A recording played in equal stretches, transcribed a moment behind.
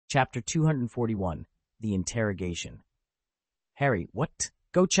Chapter 241, The Interrogation. Harry, what?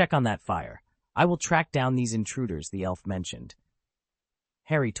 Go check on that fire. I will track down these intruders, the elf mentioned.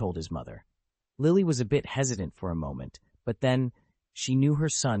 Harry told his mother. Lily was a bit hesitant for a moment, but then she knew her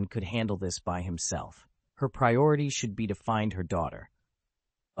son could handle this by himself. Her priority should be to find her daughter.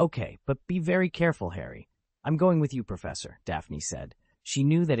 Okay, but be very careful, Harry. I'm going with you, Professor, Daphne said. She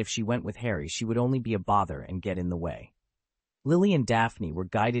knew that if she went with Harry, she would only be a bother and get in the way. Lily and Daphne were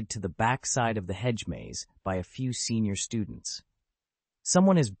guided to the back side of the hedge maze by a few senior students.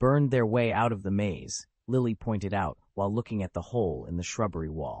 Someone has burned their way out of the maze, Lily pointed out while looking at the hole in the shrubbery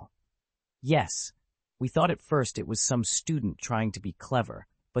wall. Yes, we thought at first it was some student trying to be clever,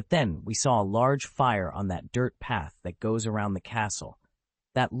 but then we saw a large fire on that dirt path that goes around the castle.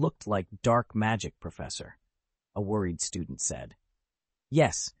 That looked like dark magic, Professor, a worried student said.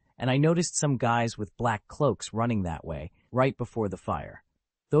 Yes, and I noticed some guys with black cloaks running that way right before the fire.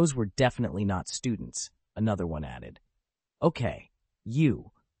 Those were definitely not students, another one added. Okay,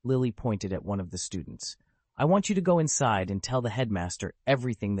 you, Lily pointed at one of the students. I want you to go inside and tell the headmaster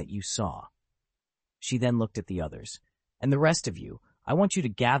everything that you saw. She then looked at the others. And the rest of you, I want you to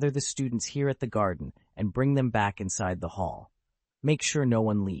gather the students here at the garden and bring them back inside the hall. Make sure no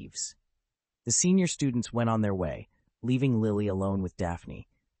one leaves. The senior students went on their way, leaving Lily alone with Daphne.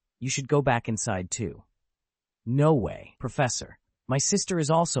 You should go back inside too. No way, Professor. My sister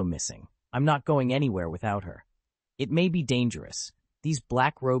is also missing. I'm not going anywhere without her. It may be dangerous. These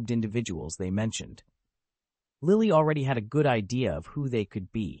black-robed individuals they mentioned. Lily already had a good idea of who they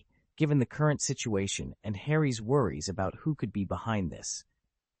could be, given the current situation and Harry's worries about who could be behind this.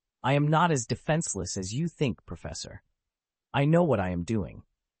 I am not as defenseless as you think, Professor. I know what I am doing.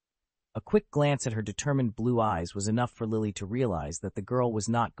 A quick glance at her determined blue eyes was enough for Lily to realize that the girl was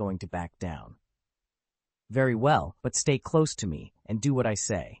not going to back down. Very well, but stay close to me and do what I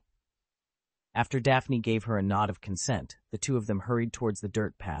say. After Daphne gave her a nod of consent, the two of them hurried towards the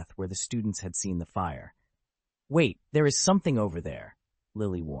dirt path where the students had seen the fire. Wait, there is something over there,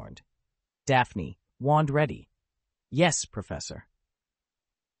 Lily warned. Daphne, wand ready. Yes, Professor.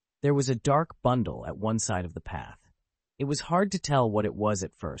 There was a dark bundle at one side of the path. It was hard to tell what it was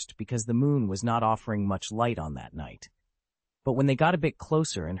at first because the moon was not offering much light on that night. But when they got a bit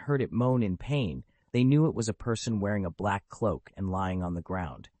closer and heard it moan in pain, they knew it was a person wearing a black cloak and lying on the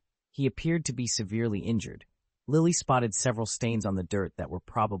ground. He appeared to be severely injured. Lily spotted several stains on the dirt that were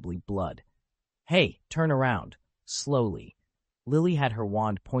probably blood. Hey, turn around. Slowly. Lily had her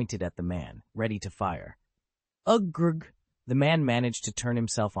wand pointed at the man, ready to fire. Ugh! The man managed to turn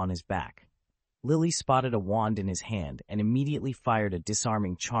himself on his back. Lily spotted a wand in his hand and immediately fired a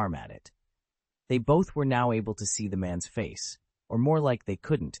disarming charm at it. They both were now able to see the man's face, or more like they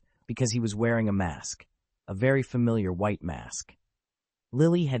couldn't, because he was wearing a mask, a very familiar white mask.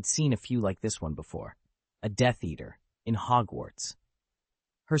 Lily had seen a few like this one before, a Death Eater, in Hogwarts.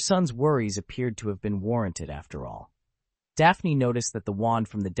 Her son's worries appeared to have been warranted after all. Daphne noticed that the wand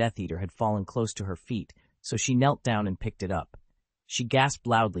from the Death Eater had fallen close to her feet, so she knelt down and picked it up. She gasped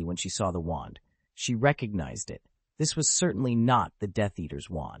loudly when she saw the wand. She recognized it. This was certainly not the Death Eater's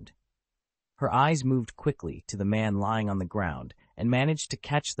wand. Her eyes moved quickly to the man lying on the ground and managed to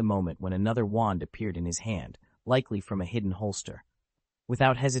catch the moment when another wand appeared in his hand, likely from a hidden holster.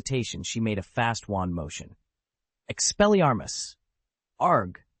 Without hesitation, she made a fast wand motion. Expelliarmus!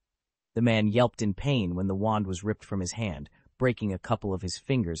 Arg! The man yelped in pain when the wand was ripped from his hand, breaking a couple of his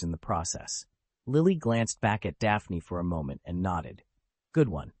fingers in the process. Lily glanced back at Daphne for a moment and nodded. Good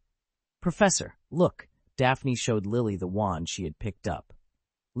one. Professor, look! Daphne showed Lily the wand she had picked up.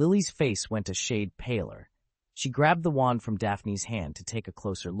 Lily's face went a shade paler. She grabbed the wand from Daphne's hand to take a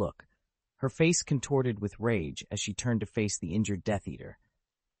closer look. Her face contorted with rage as she turned to face the injured Death Eater.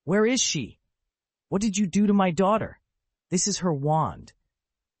 Where is she? What did you do to my daughter? This is her wand.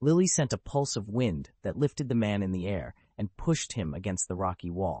 Lily sent a pulse of wind that lifted the man in the air and pushed him against the rocky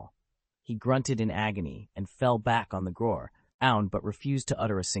wall. He grunted in agony and fell back on the ground, but refused to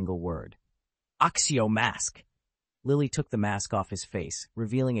utter a single word. Oxio mask! Lily took the mask off his face,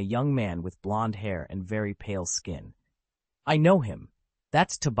 revealing a young man with blonde hair and very pale skin. I know him.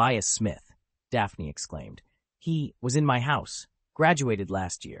 That's Tobias Smith, Daphne exclaimed. He was in my house. Graduated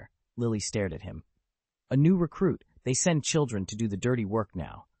last year. Lily stared at him. A new recruit. They send children to do the dirty work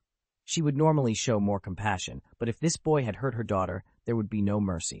now. She would normally show more compassion, but if this boy had hurt her daughter, there would be no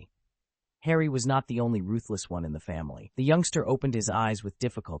mercy. Harry was not the only ruthless one in the family. The youngster opened his eyes with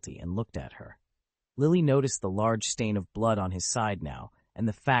difficulty and looked at her. Lily noticed the large stain of blood on his side now, and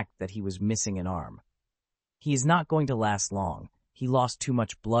the fact that he was missing an arm. He is not going to last long. He lost too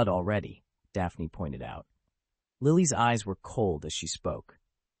much blood already, Daphne pointed out. Lily's eyes were cold as she spoke.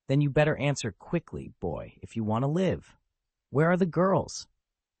 Then you better answer quickly, boy, if you want to live. Where are the girls?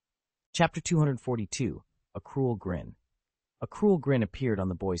 Chapter 242, A Cruel Grin. A cruel grin appeared on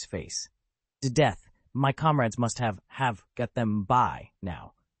the boy's face. To death, my comrades must have got them by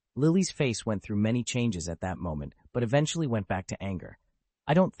now. Lily's face went through many changes at that moment, but eventually went back to anger.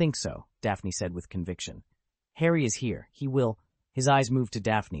 I don't think so, Daphne said with conviction. Harry is here. He will. His eyes moved to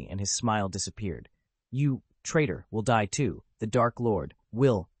Daphne, and his smile disappeared. You, traitor, will die too. The Dark Lord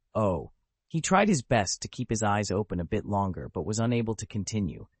will. Oh. He tried his best to keep his eyes open a bit longer, but was unable to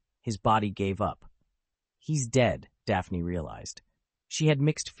continue. His body gave up. He's dead, Daphne realized. She had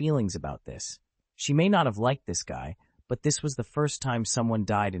mixed feelings about this. She may not have liked this guy, but this was the first time someone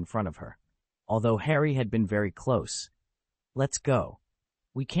died in front of her. Although Harry had been very close. Let's go.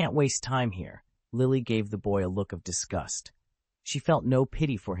 We can't waste time here. Lily gave the boy a look of disgust. She felt no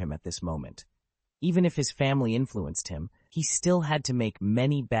pity for him at this moment. Even if his family influenced him, he still had to make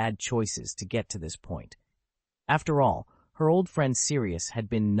many bad choices to get to this point. After all, her old friend Sirius had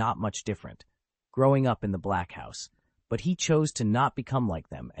been not much different, growing up in the Black House, but he chose to not become like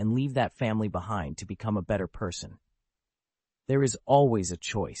them and leave that family behind to become a better person. There is always a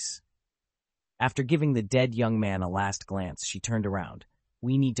choice. After giving the dead young man a last glance, she turned around.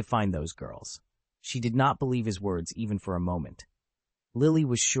 We need to find those girls. She did not believe his words even for a moment. Lily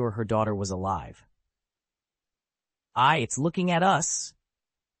was sure her daughter was alive. Aye, it's looking at us.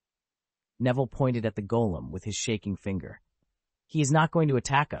 Neville pointed at the golem with his shaking finger. He is not going to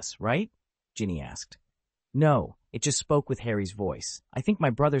attack us, right? Ginny asked. No, it just spoke with Harry's voice. I think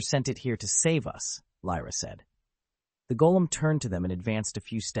my brother sent it here to save us, Lyra said. The golem turned to them and advanced a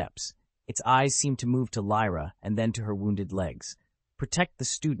few steps. Its eyes seemed to move to Lyra and then to her wounded legs. Protect the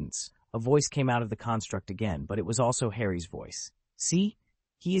students. A voice came out of the construct again, but it was also Harry's voice. See?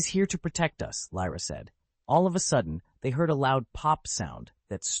 He is here to protect us, Lyra said. All of a sudden, they heard a loud pop sound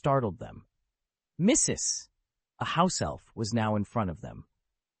that startled them. Missus! A house elf was now in front of them.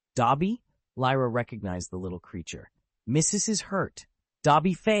 Dobby? Lyra recognized the little creature. Missus is hurt.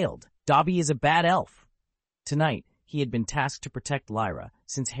 Dobby failed. Dobby is a bad elf. Tonight, he had been tasked to protect Lyra,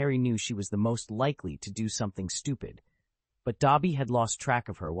 since Harry knew she was the most likely to do something stupid. But Dobby had lost track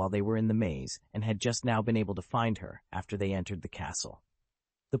of her while they were in the maze and had just now been able to find her after they entered the castle.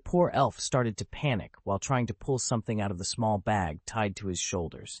 The poor elf started to panic while trying to pull something out of the small bag tied to his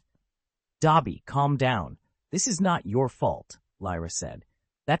shoulders. Dobby, calm down. This is not your fault, Lyra said.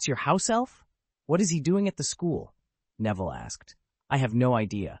 That's your house elf? What is he doing at the school? Neville asked. I have no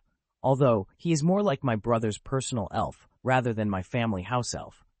idea. Although he is more like my brother's personal elf rather than my family house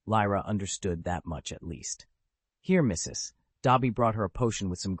elf, Lyra understood that much at least. Here, missus. Dobby brought her a potion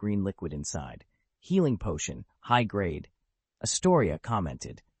with some green liquid inside. Healing potion, high grade. Astoria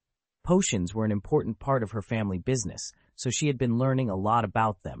commented. Potions were an important part of her family business, so she had been learning a lot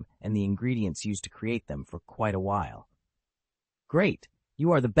about them and the ingredients used to create them for quite a while. Great,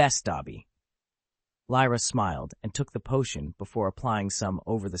 you are the best, Dobby. Lyra smiled and took the potion before applying some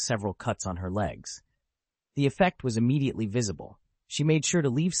over the several cuts on her legs. The effect was immediately visible. She made sure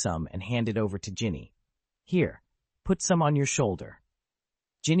to leave some and hand it over to Ginny. Here, put some on your shoulder.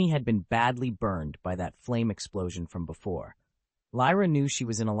 Ginny had been badly burned by that flame explosion from before. Lyra knew she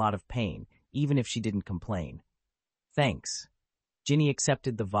was in a lot of pain, even if she didn't complain. Thanks. Ginny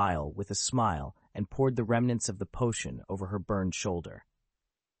accepted the vial with a smile and poured the remnants of the potion over her burned shoulder.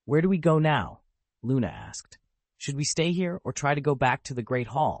 Where do we go now? Luna asked. Should we stay here or try to go back to the Great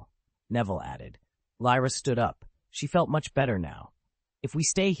Hall? Neville added. Lyra stood up. She felt much better now. If we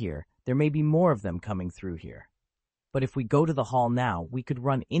stay here, there may be more of them coming through here. But if we go to the hall now, we could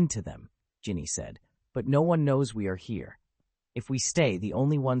run into them, Ginny said. But no one knows we are here. If we stay, the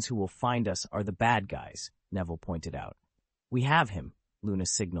only ones who will find us are the bad guys, Neville pointed out. We have him, Luna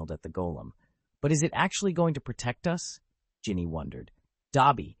signaled at the golem. But is it actually going to protect us? Ginny wondered.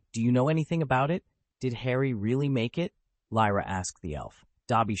 Dobby, do you know anything about it? Did Harry really make it? Lyra asked the elf.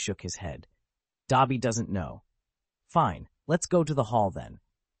 Dobby shook his head. Dobby doesn't know. Fine, let's go to the hall then.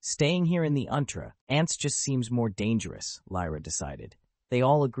 Staying here in the ants just seems more dangerous, Lyra decided. They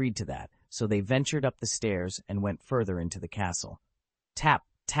all agreed to that, so they ventured up the stairs and went further into the castle. Tap,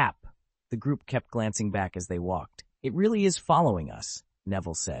 tap. The group kept glancing back as they walked. It really is following us,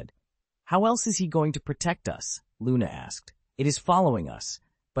 Neville said. How else is he going to protect us? Luna asked. It is following us,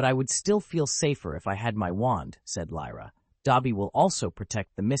 but I would still feel safer if I had my wand, said Lyra. Dobby will also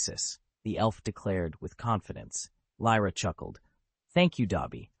protect the missus, the elf declared with confidence. Lyra chuckled. Thank you,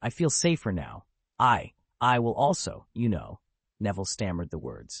 Dobby. I feel safer now. I will also, you know. Neville stammered the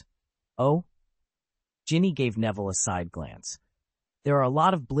words. Oh? Ginny gave Neville a side glance. There are a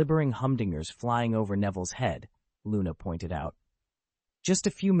lot of blibbering humdingers flying over Neville's head, Luna pointed out. Just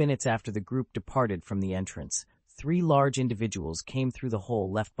a few minutes after the group departed from the entrance, 3 large individuals came through the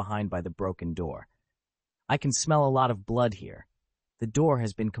hole left behind by the broken door. I can smell a lot of blood here. The door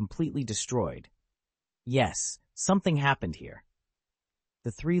has been completely destroyed. Yes, something happened here.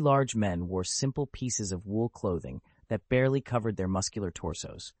 The 3 large men wore simple pieces of wool clothing that barely covered their muscular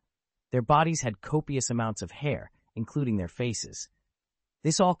torsos. Their bodies had copious amounts of hair, including their faces.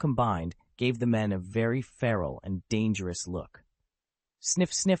 This all combined gave the men a very feral and dangerous look.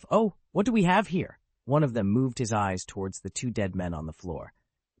 Sniff, sniff, oh, what do we have here? One of them moved his eyes towards the 2 dead men on the floor.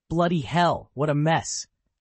 Bloody hell, what a mess!